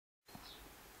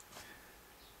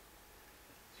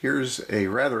Here's a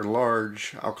rather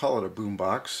large, I'll call it a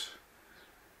boombox,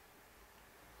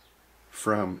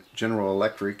 from General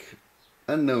Electric,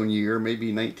 unknown year,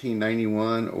 maybe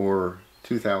 1991 or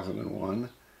 2001.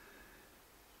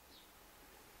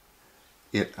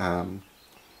 It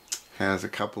has a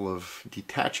couple of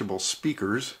detachable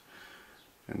speakers,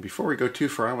 and before we go too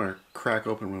far, I want to crack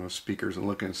open one of the speakers and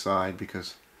look inside,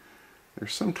 because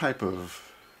there's some type of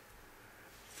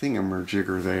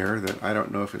thingamajigger there that I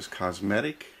don't know if is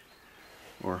cosmetic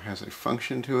or has a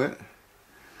function to it,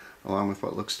 along with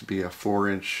what looks to be a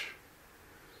 4-inch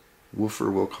woofer,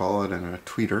 we'll call it, and a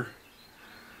tweeter.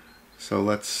 So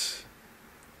let's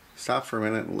stop for a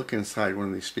minute and look inside one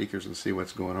of these speakers and see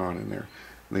what's going on in there.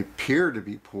 They appear to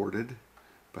be ported,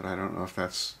 but I don't know if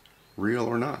that's real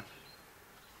or not.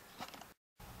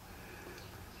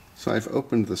 So I've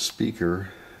opened the speaker,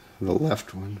 the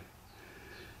left one,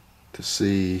 to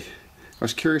see. I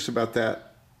was curious about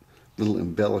that little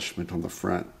embellishment on the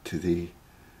front to the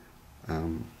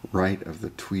right of the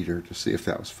tweeter, to see if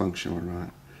that was functional or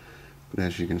not. But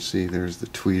as you can see, there's the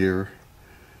tweeter,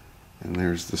 and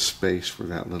there's the space for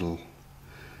that little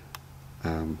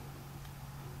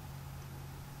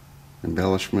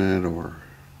embellishment or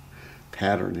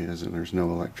pattern is, and there's no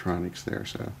electronics there,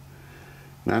 so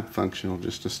not functional,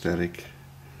 just aesthetic.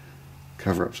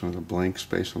 Cover up some of the blank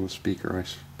space on the speaker, I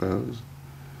suppose.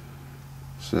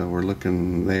 So we're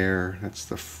looking there. That's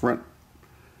the front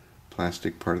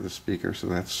plastic part of the speaker, so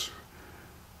that's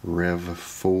Rev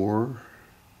 4.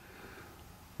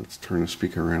 Let's turn the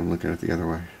speaker around and look at it the other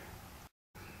way.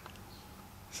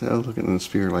 So looking at the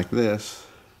speaker like this,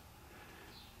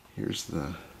 here's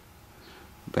the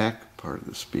back part of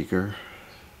the speaker.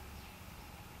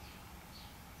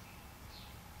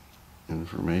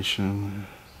 Information.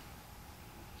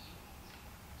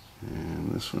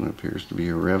 And this one appears to be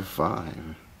a Rev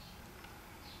 5.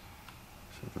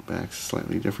 So the back's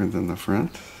slightly different than the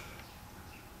front.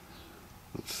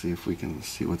 Let's see if we can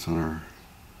see what's on our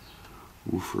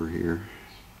woofer here.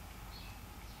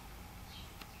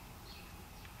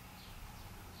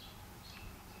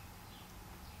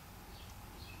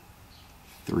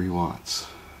 Three watts.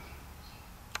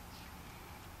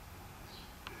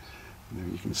 And there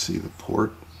you can see the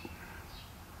port.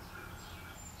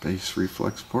 Bass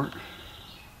reflex port.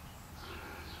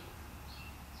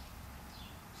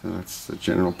 So that's the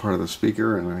general part of the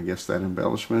speaker, and I guess that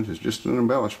embellishment is just an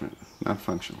embellishment, not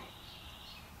functional.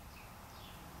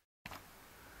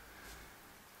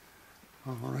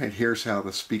 Alright, here's how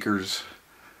the speakers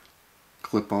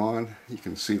clip on. You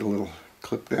can see the little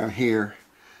clip down here.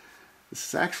 This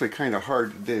is actually kind of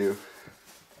hard to do.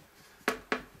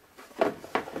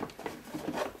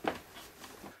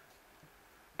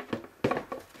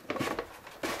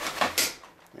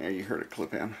 There, you heard it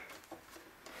clip in.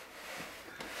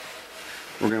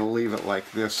 We're going to leave it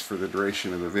like this for the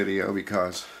duration of the video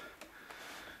because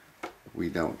we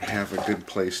don't have a good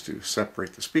place to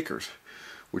separate the speakers,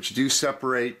 which do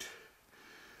separate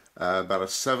about a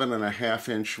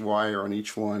 7.5-inch wire on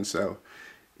each one. So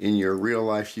in your real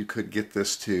life you could get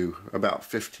this to about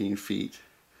 15 feet.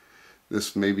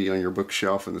 This may be on your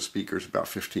bookshelf, and the speaker's about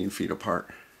 15 feet apart.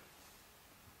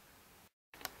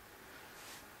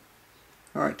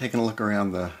 Alright, taking a look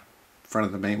around the front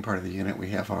of the main part of the unit, we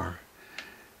have our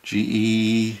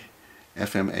GE,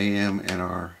 FM, AM, and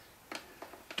our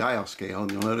dial scale.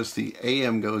 And you'll notice the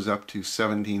AM goes up to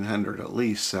 1700 at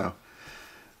least, so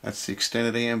that's the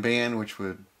extended AM band, which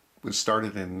was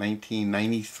started in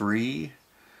 1993.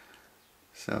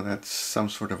 So that's some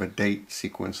sort of a date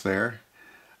sequence there.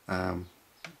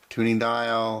 Tuning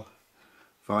dial,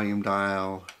 volume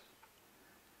dial,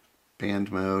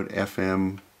 band mode,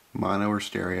 FM, mono or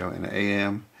stereo, and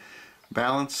AM,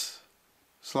 balance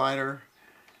slider,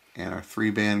 and our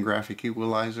 3-band graphic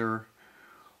equalizer,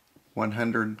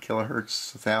 100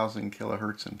 kilohertz, 1000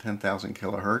 kilohertz, and 10,000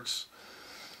 kilohertz.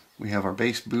 We have our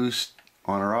bass boost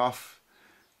on or off.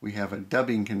 We have a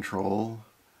dubbing control,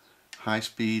 high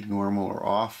speed, normal, or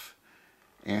off.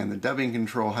 And the dubbing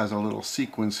control has a little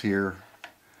sequence here,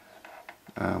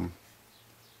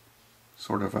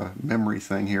 sort of a memory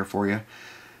thing here for you.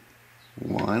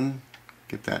 1,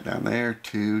 get that down there.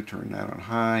 2, turn that on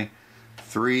high.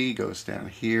 3 goes down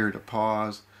here to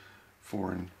pause.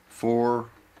 4 and 4,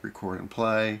 record and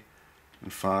play.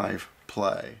 And 5,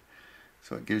 play.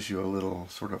 So it gives you a little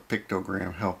sort of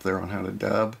pictogram help there on how to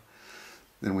dub.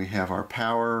 Then we have our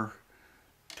power,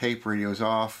 tape radios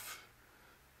off,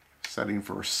 setting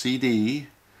for CD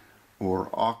or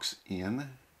aux in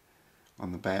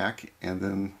on the back, and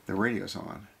then the radio's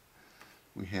on.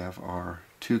 We have our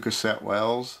 2 cassette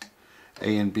wells,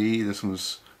 A and B. This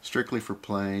one's strictly for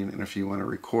playing, and if you want to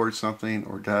record something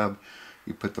or dub,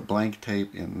 you put the blank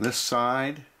tape in this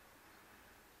side,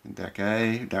 in deck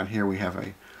A. Down here we have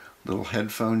a little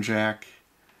headphone jack.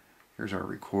 Here's our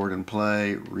record and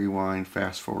play, rewind,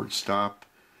 fast forward, stop,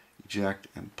 eject,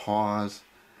 and pause.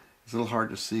 It's a little hard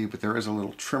to see, but there is a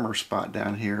little trimmer spot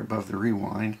down here above the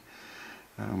rewind.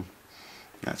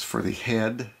 That's for the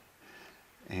head.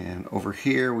 And over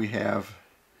here we have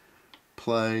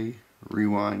play,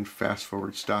 rewind, fast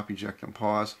forward, stop, eject, and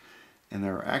pause. And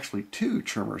there are actually two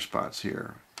trimmer spots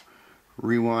here.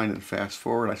 Rewind and fast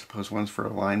forward. I suppose one's for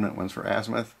alignment, one's for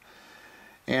azimuth.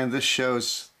 And this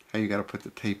shows how you got to put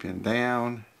the tape in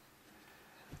down.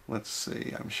 Let's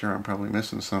see, I'm sure I'm probably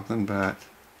missing something, but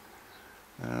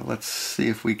let's see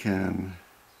if we can.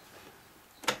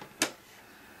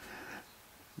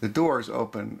 The doors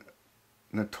open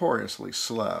notoriously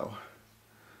slow.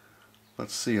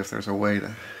 Let's see if there's a way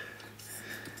to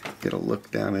get a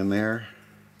look down in there.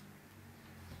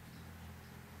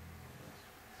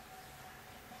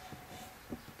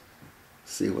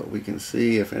 See what we can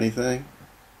see, if anything.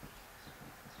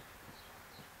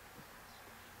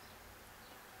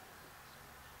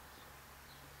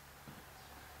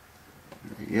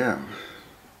 There we go.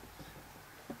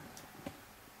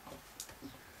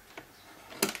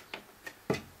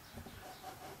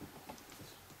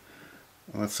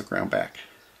 Let's look around back.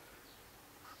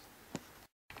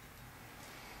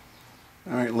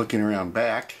 Alright, looking around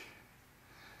back,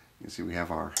 you can see we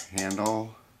have our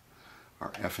handle,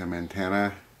 our FM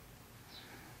antenna,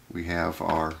 we have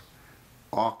our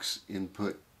aux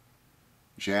input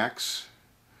jacks,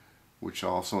 which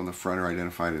also in the front are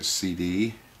identified as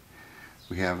CD.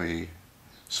 We have a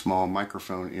small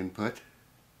microphone input.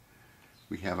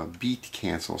 We have a beat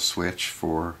cancel switch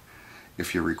for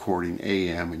if you're recording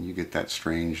AM and you get that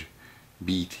strange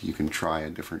beat, you can try a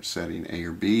different setting, A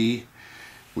or B.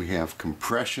 We have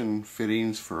compression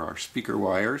fittings for our speaker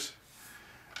wires.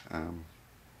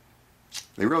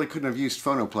 They really couldn't have used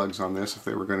phono plugs on this if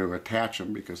they were going to attach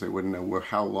them, because they wouldn't know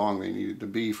how long they needed to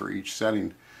be for each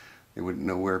setting. They wouldn't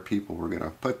know where people were going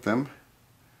to put them.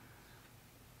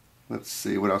 Let's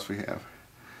see what else we have.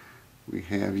 We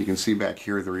have, you can see back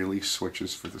here, the release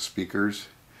switches for the speakers.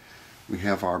 We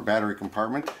have our battery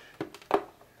compartment,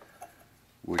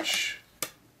 which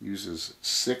uses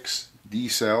 6 D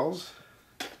cells.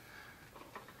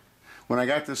 When I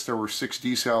got this, there were 6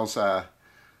 D cells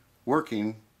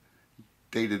working,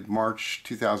 dated March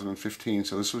 2015,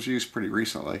 so this was used pretty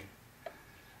recently.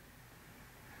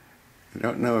 I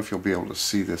don't know if you'll be able to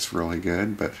see this really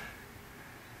good, but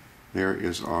there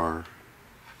is our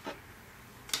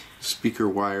speaker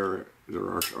wire,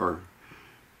 our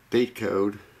date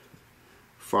code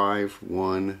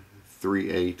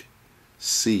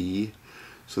 5138C.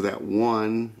 So that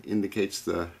 1 indicates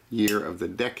the year of the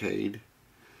decade.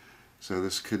 So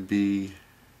this could be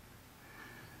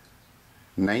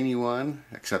 91,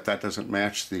 except that doesn't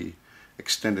match the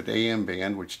extended AM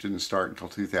band, which didn't start until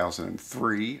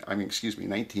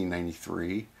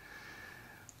 1993.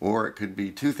 Or it could be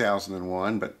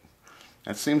 2001, but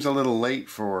that seems a little late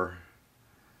for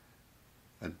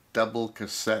a double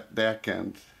cassette deck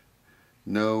and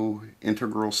no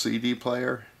integral CD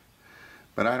player.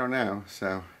 But I don't know,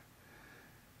 so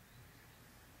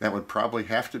that would probably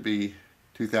have to be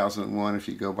 2001 if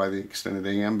you go by the extended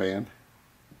AM band.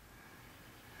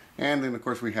 And then of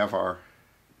course we have our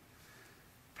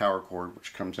power cord,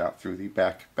 which comes out through the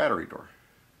back battery door.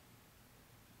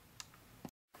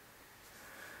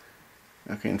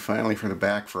 Okay, and finally for the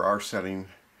back, for our setting,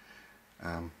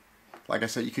 like I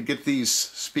said, you could get these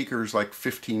speakers like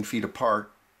 15 feet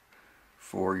apart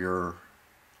for your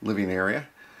living area,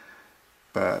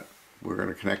 but we're going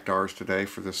to connect ours today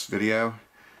for this video,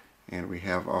 and we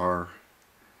have our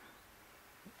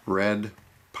red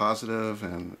positive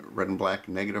and red and black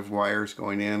negative wires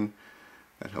going in.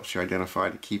 That helps you identify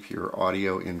to keep your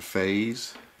audio in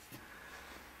phase.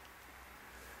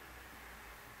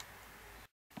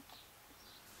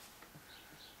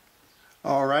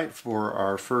 Alright, for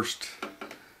our first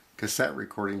cassette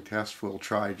recording test, we'll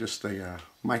try just a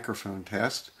microphone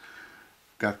test.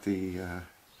 Got the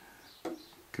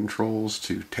controls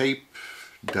to tape,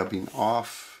 dubbing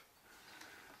off.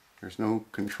 There's no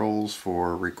controls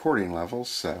for recording levels,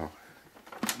 so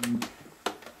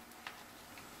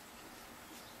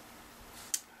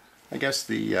I guess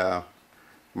the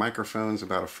microphone's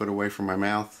about a foot away from my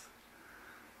mouth.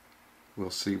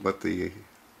 We'll see what the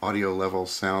audio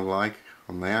levels sound like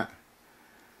on that.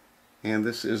 And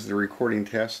this is the recording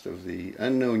test of the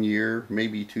unknown year,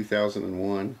 maybe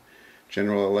 2001,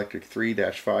 General Electric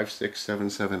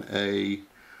 3-5677A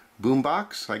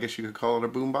Boombox. I guess you could call it a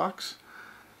Boombox.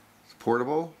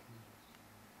 portable,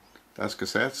 does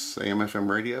cassettes, AM/FM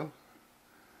radio.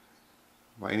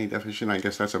 By any definition, I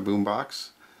guess that's a boombox.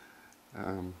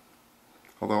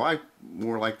 Although I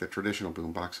more like the traditional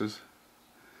boomboxes.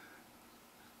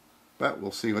 But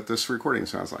we'll see what this recording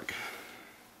sounds like.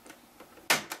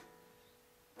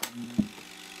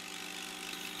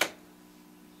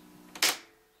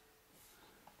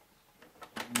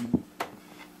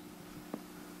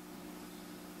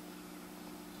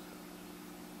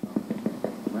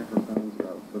 Microphone's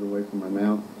about a foot away from my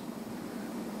mouth.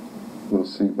 We'll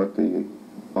see what the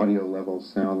audio levels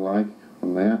sound like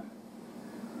from that.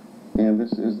 And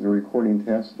this is the recording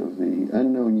test of the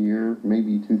unknown year,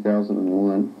 maybe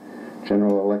 2001,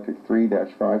 General Electric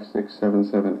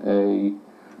 3-5677A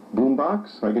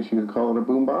boombox. I guess you could call it a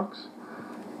boombox.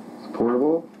 It's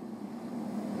portable,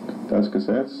 does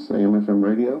cassettes, AM/FM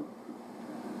radio.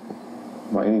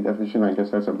 By any definition, I guess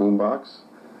that's a boombox.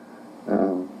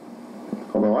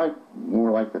 Although I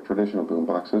more like the traditional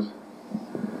boomboxes.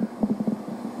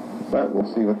 But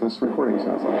we'll see what this recording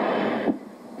sounds like.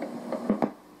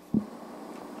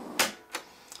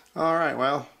 Alright,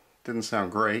 well, didn't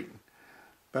sound great,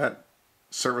 but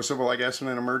serviceable, I guess, in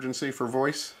an emergency for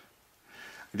voice.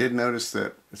 I did notice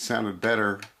that it sounded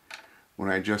better when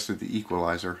I adjusted the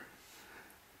equalizer.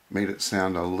 Made it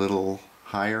sound a little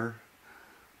higher,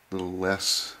 a little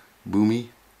less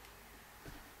boomy.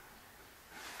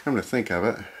 Come to think of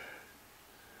it,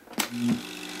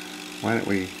 why don't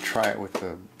we try it with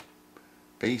the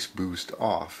bass boost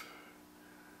off?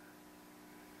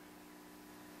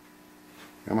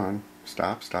 Come on,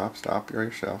 stop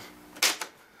yourself.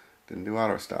 Didn't do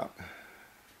auto stop.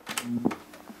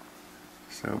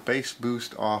 So bass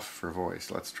boost off for voice.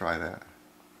 Let's try that.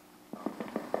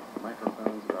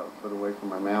 Microphone's about a foot away from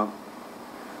my mouth.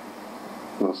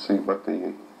 We'll see what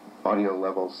the audio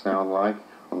levels sound like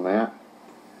from that.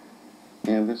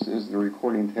 And this is the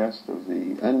recording test of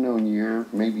the unknown year,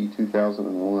 maybe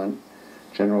 2001,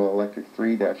 General Electric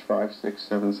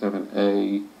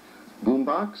 3-5677A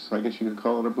boombox. I guess you could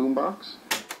call it a boombox.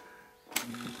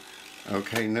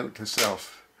 Okay, note to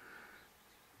self: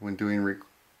 when doing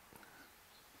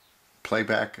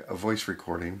playback a voice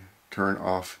recording, turn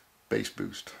off bass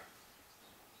boost.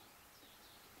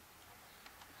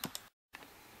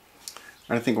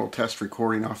 I think we'll test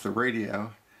recording off the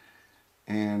radio,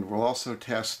 and we'll also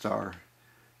test our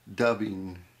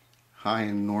dubbing, high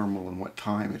and normal, and what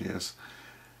time it is.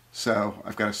 So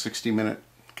I've got a 60-minute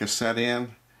cassette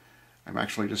in. I'm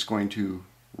actually just going to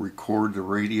record the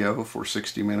radio for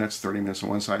 60 minutes, 30 minutes on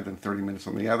one side, then 30 minutes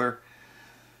on the other.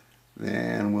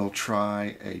 Then we'll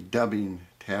try a dubbing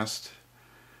test,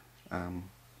 and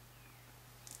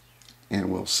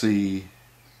we'll see.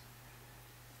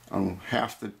 On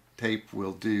half the tape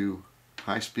we'll do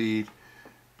high speed,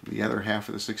 the other half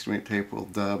of the 60-minute tape we'll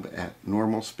dub at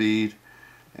normal speed,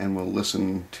 and we'll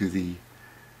listen to the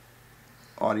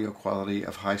audio quality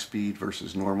of high speed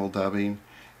versus normal dubbing,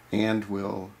 and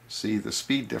we'll see the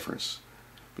speed difference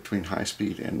between high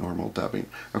speed and normal dubbing.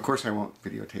 Of course I won't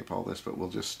videotape all this, but we'll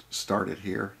just start it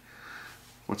here.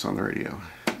 What's on the radio?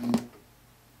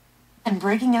 And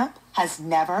breaking up has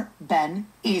never been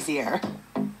easier.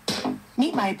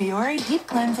 Meet my Biore Deep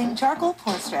Cleansing Charcoal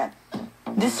Pore Strip.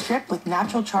 This strip with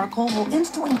natural charcoal will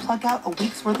instantly pluck out a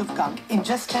week's worth of gunk in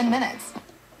just 10 minutes.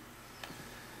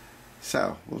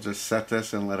 So we'll just set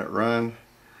this and let it run.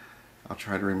 I'll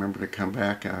try to remember to come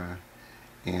back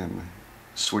and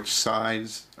switch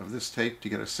sides of this tape to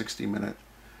get a 60-minute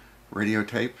radio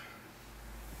tape.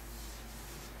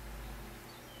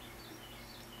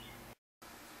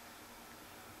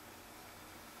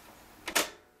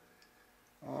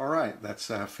 Alright,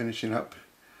 that's finishing up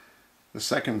the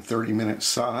second 30-minute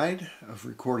side of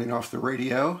recording off the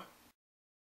radio.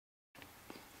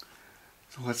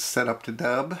 So let's set up to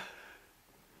dub.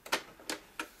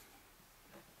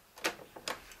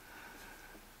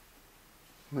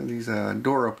 Well, these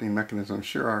door opening mechanisms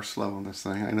sure are slow on this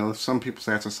thing. I know some people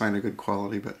say that's a sign of good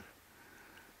quality, but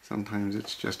sometimes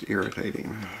it's just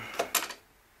irritating.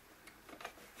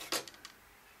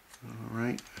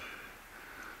 Alright.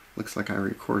 Looks like I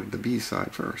recorded the B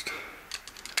side first.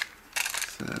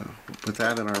 So we'll put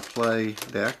that in our play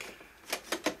deck.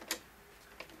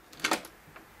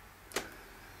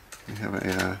 We have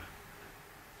a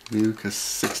new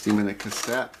 60-minute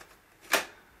cassette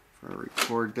for a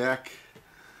record deck.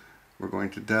 We're going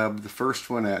to dub the first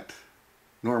one at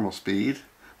normal speed,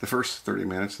 the first 30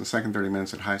 minutes, the second 30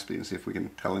 minutes at high speed, and see if we can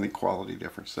tell any quality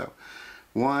difference. So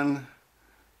 1,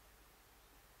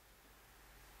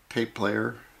 tape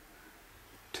player.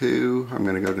 2, I'm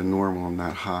going to go to normal and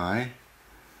not high.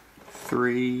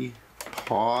 3,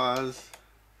 pause.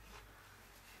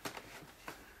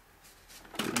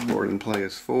 Record and play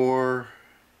is 4.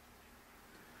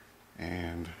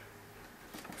 And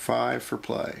 5 for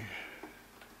play.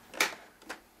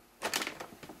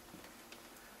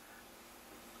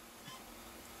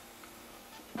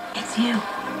 It's you.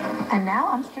 And now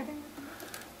I'm stripping.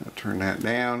 I'll turn that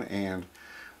down, and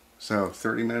so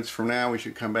 30 minutes from now we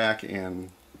should come back and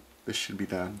this should be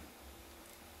done.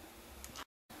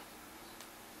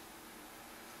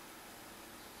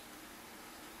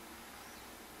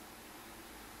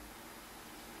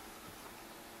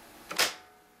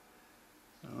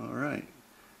 Alright.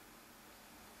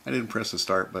 I didn't press the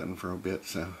start button for a bit,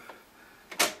 so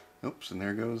oops, and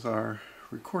there goes our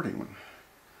recording one.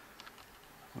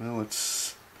 Well,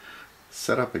 let's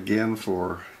set up again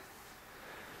for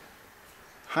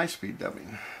high-speed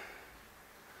dubbing.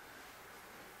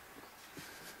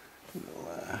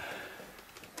 We'll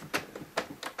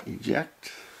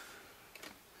eject.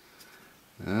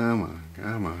 Come on,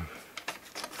 come on.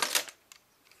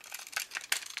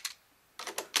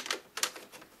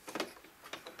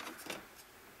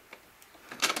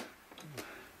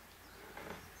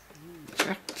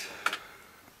 Eject.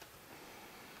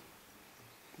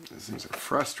 These things are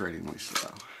frustratingly slow.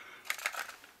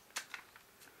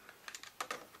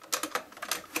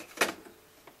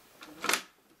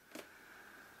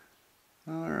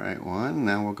 Alright, 1.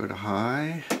 Now we'll go to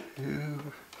high. 2.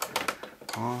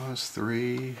 Pause.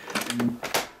 3.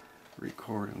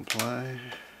 Record and play.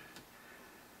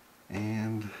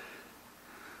 And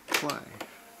play.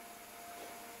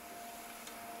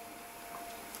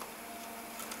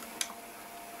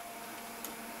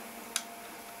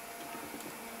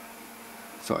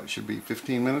 So it should be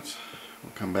 15 minutes.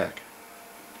 We'll come back.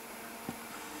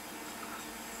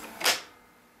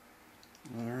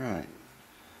 Alright.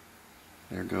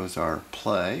 There goes our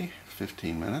play.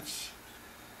 15 minutes.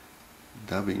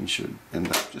 Dubbing should end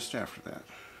up just after that.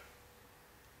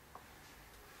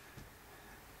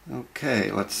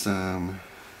 Okay, let's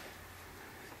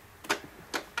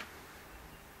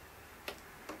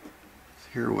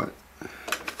hear what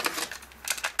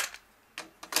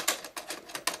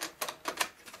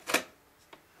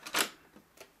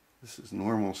this is.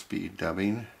 Normal speed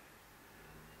dubbing.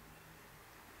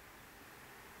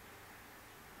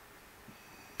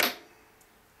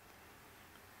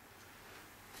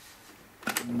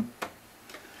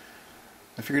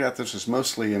 I figured out this was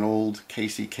mostly an old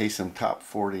Casey Kasem Top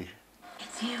 40.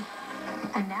 It's you.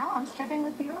 And now I'm stripping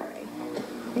with Biore.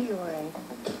 Biore.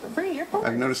 Free earphones.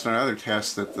 I've noticed on other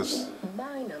tests that this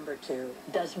My number 2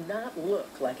 does not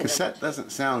look like a cassette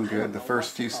doesn't sound good the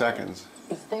first few seconds.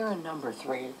 Is there a number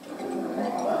 3?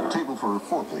 Table for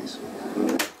 4, please.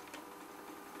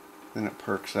 Then it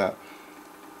perks up.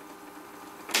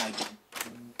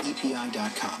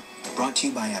 EPI.com. Brought to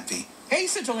you by AbbVie. Hey,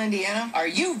 Central Indiana, are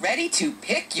you ready to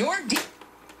pick your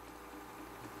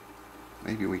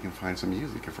Maybe we can find some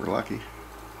music if we're lucky.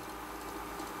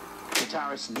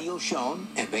 Guitarist Neil Schon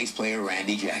and bass player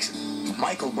Randy Jackson.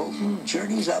 Michael Bolton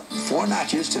journeys up 4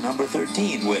 notches to number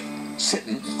 13 with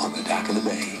Sitting on the Dock of the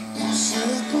Bay.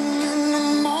 Sitting in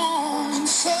the morning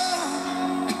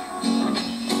sun,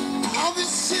 I'll be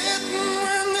sitting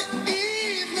when the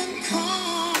evening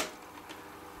comes.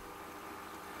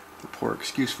 The poor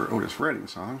excuse for Otis Redding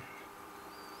song.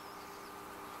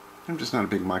 I'm just not a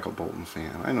big Michael Bolton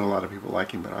fan. I know a lot of people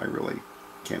like him, but I really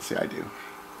can't say I do.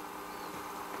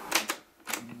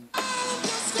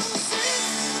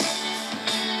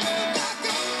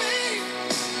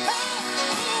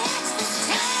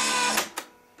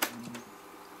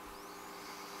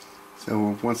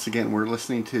 So once again, we're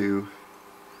listening to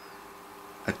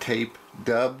a tape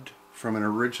dubbed from an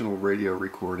original radio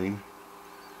recording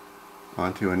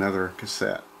onto another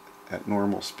cassette at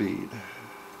normal speed.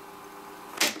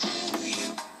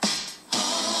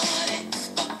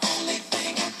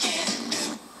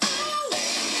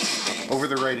 Over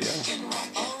the radio.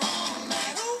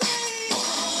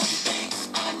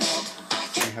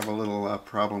 We have a little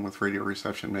problem with radio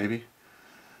reception maybe.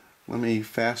 Let me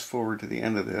fast forward to the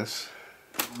end of this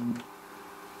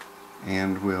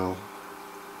and we'll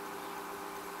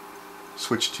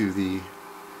switch to the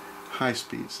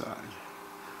high-speed side.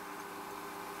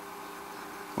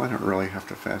 Well, I don't really have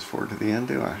to fast forward to the end,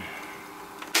 do I?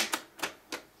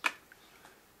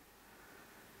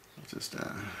 I'll just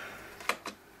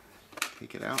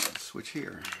take it out and switch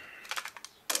here.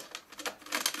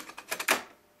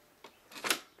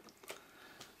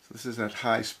 So this is that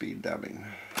high-speed dubbing.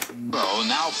 Row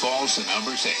now falls to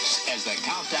number 6 as the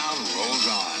countdown rolls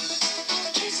on.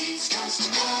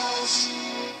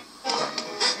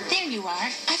 There you are.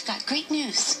 I've got great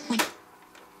news.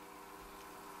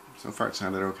 So far it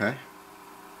sounded okay.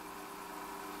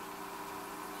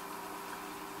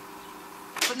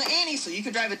 the ante so you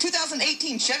could drive a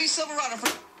 2018 Chevy Silverado for...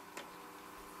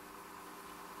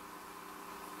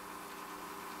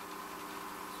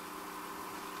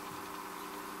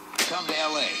 Come to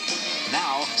L.A.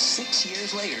 Now, 6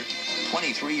 years later,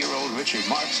 23-year-old Richard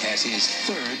Marx has his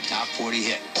third top 40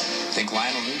 hit. Think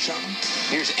Lionel knew something?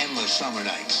 Here's Endless Summer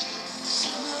Nights.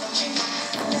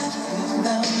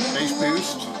 Bass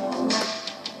boost.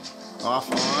 Off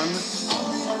on.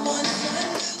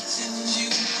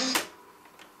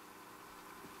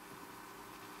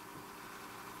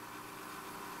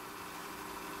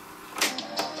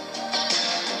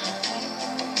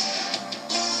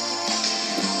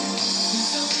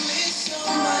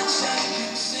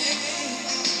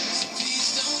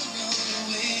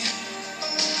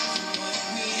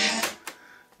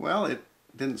 Well, it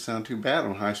didn't sound too bad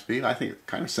on high speed. I think it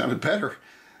kind of sounded better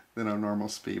than on normal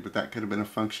speed, but that could have been a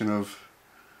function of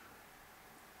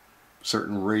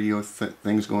certain radio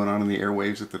things going on in the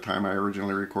airwaves at the time I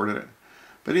originally recorded it.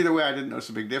 But either way, I didn't notice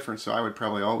a big difference, so I would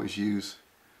probably always use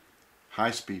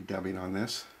high-speed dubbing on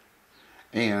this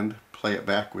and play it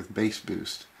back with bass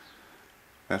boost.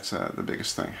 That's the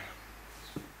biggest thing.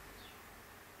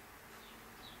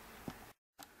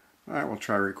 Alright, we'll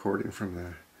try recording from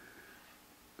the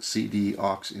CD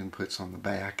aux inputs on the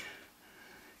back.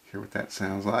 Hear what that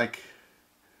sounds like.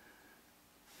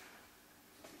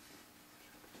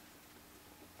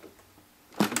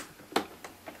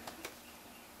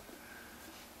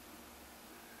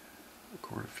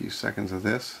 Record a few seconds of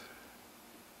this.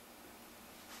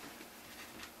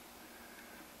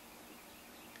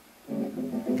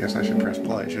 Guess I should press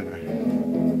play, shouldn't I?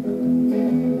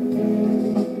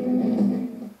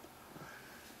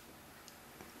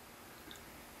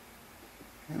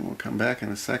 Come back in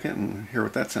a second and hear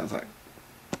what that sounds like.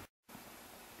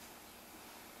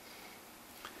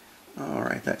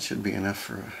 Alright, that should be enough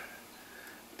for a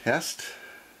test.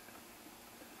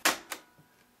 Put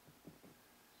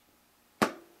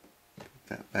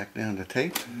that back down to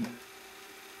tape.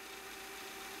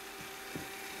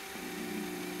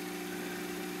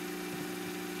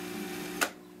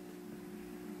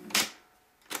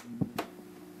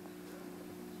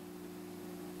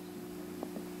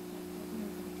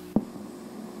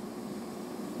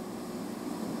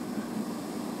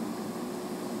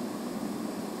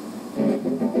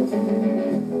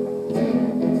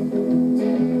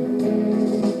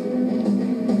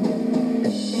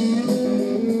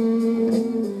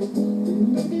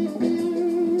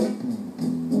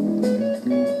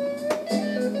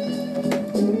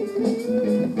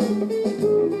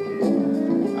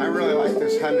 I really like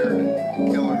this 100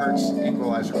 kilohertz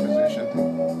equalizer position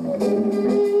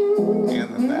and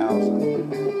the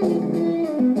 1000.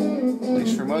 At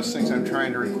least for most things I'm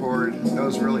trying to record,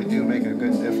 those really do make a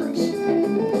good difference.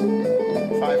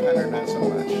 500 not so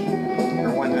much,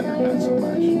 or 100 not so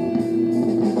much.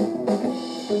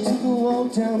 Took a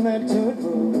walk down that dirt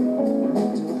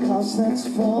road to a house that's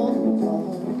falling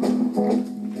apart.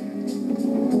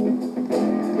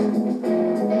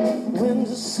 Went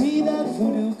to see that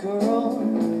voodoo girl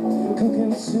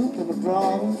cooking soup in a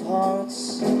broth of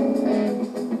hearts.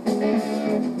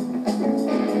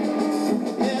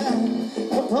 Yeah,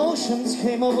 the potions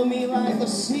came over me like the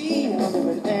sea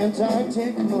under an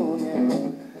Antarctic moon.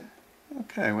 Yeah.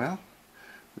 Okay, well,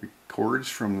 records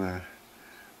from the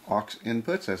aux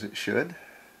inputs as it should.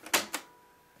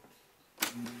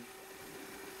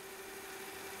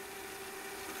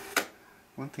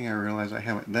 One thing I realize I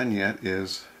haven't done yet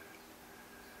is,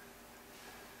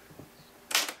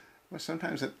 well,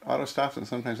 sometimes it auto stops and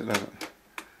sometimes it doesn't.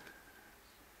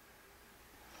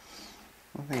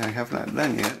 One thing I have not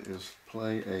done yet is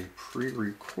play a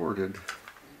pre-recorded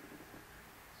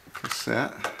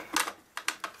cassette.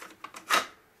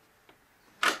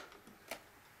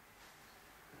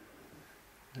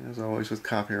 As always with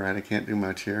copyright, I can't do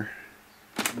much here.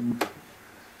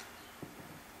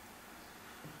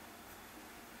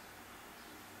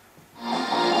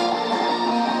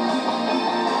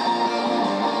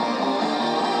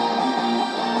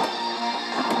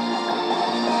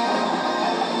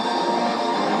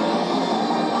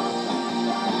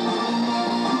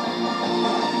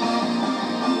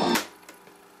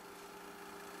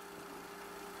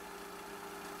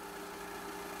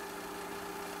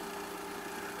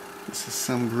 This is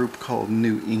some group called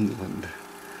New England.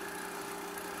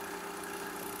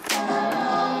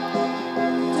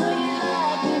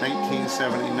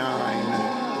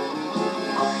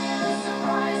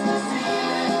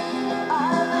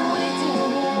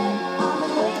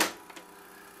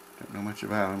 Don't know much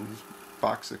about them. Just a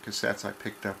box of cassettes I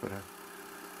picked up at a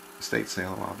estate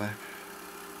sale a while back.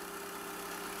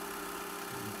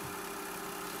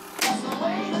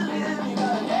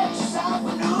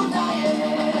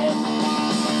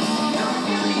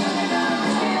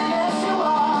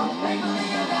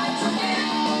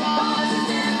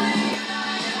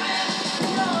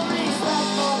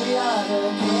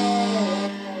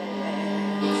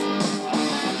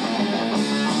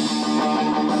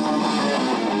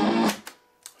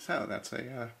 that's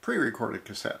a pre-recorded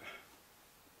cassette.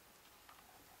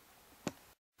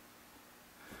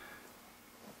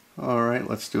 Alright,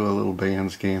 let's do a little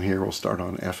band scan here. We'll start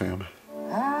on FM.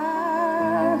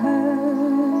 I heard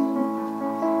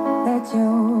that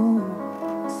you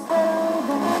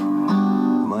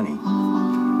Money.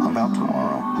 About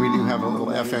tomorrow. We do have a little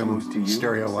FM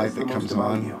stereo light that comes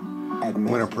on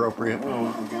when appropriate.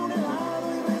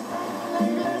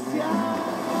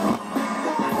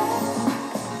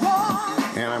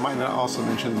 And I might not also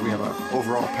mention we have an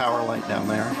overall power light down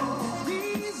there.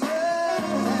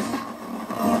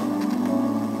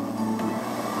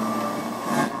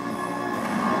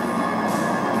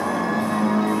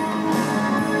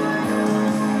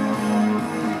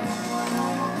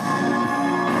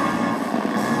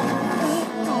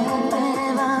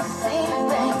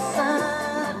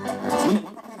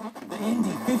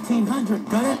 Indy 1500,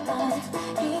 got it?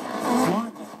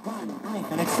 Smart,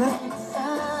 and accept.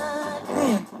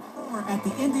 And we're at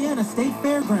the Indiana State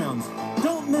Fairgrounds.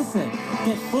 Don't miss it.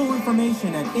 Get full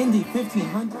information at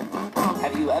Indy1500.com.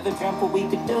 Have you ever dreamt what we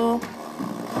could do?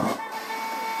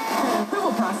 The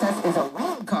approval process is a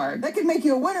wild card that could make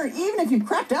you a winner even if you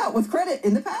crapped out with credit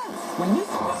in the past. When you...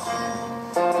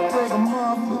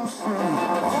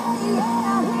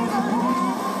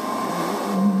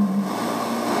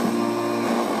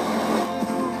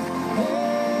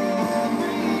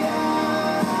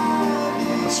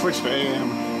 Let's switch to AM.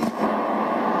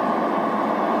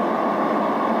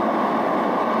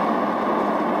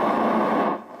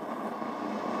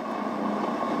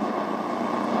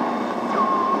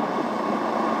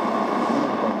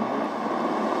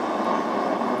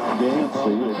 Game C,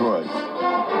 Detroit.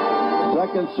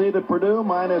 Second seed at Purdue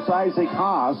minus Isaac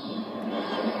Haas.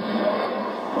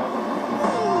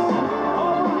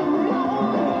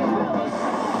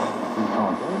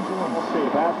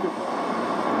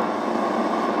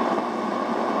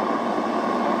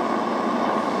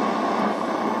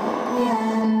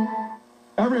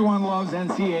 Everyone loves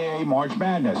NCAA March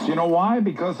Madness. You know why?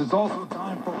 Because it's also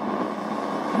time for...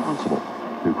 Responsible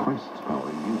through crisis power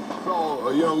units. Saw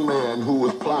a young man who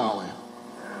was plowing,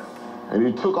 and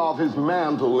he took off his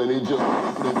mantle and he just...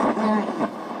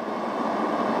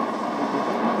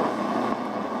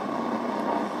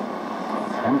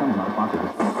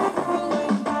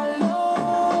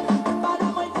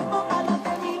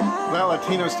 That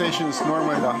Latino station is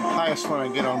normally the highest one I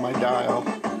get on my dial.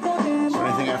 So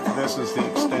anything after this is the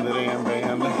extended AM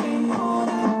band.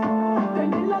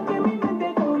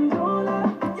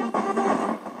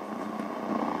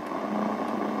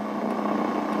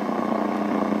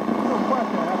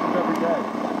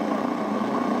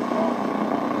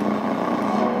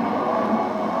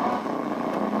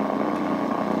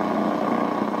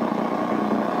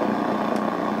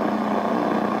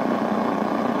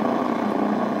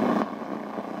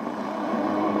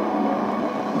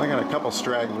 I got a couple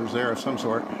stragglers there of some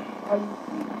sort.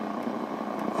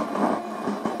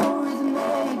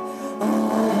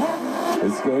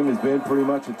 This game has been pretty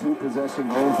much a two-possession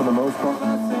game for the most part.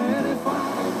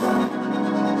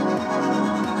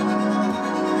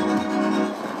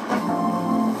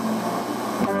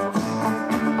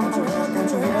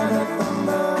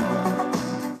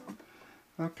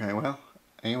 Okay, well,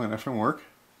 AM and FM work.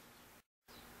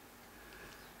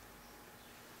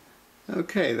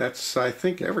 Okay, that's, I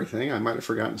think, everything. I might have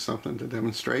forgotten something to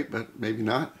demonstrate, but maybe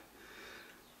not.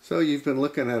 So you've been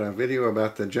looking at a video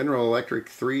about the General Electric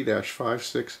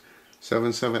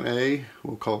 3-5677A,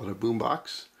 we'll call it a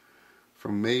Boombox,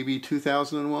 from maybe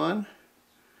 2001.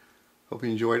 Hope you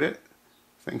enjoyed it.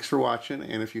 Thanks for watching,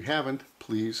 and if you haven't,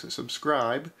 please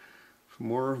subscribe for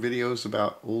more videos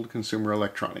about old consumer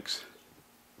electronics.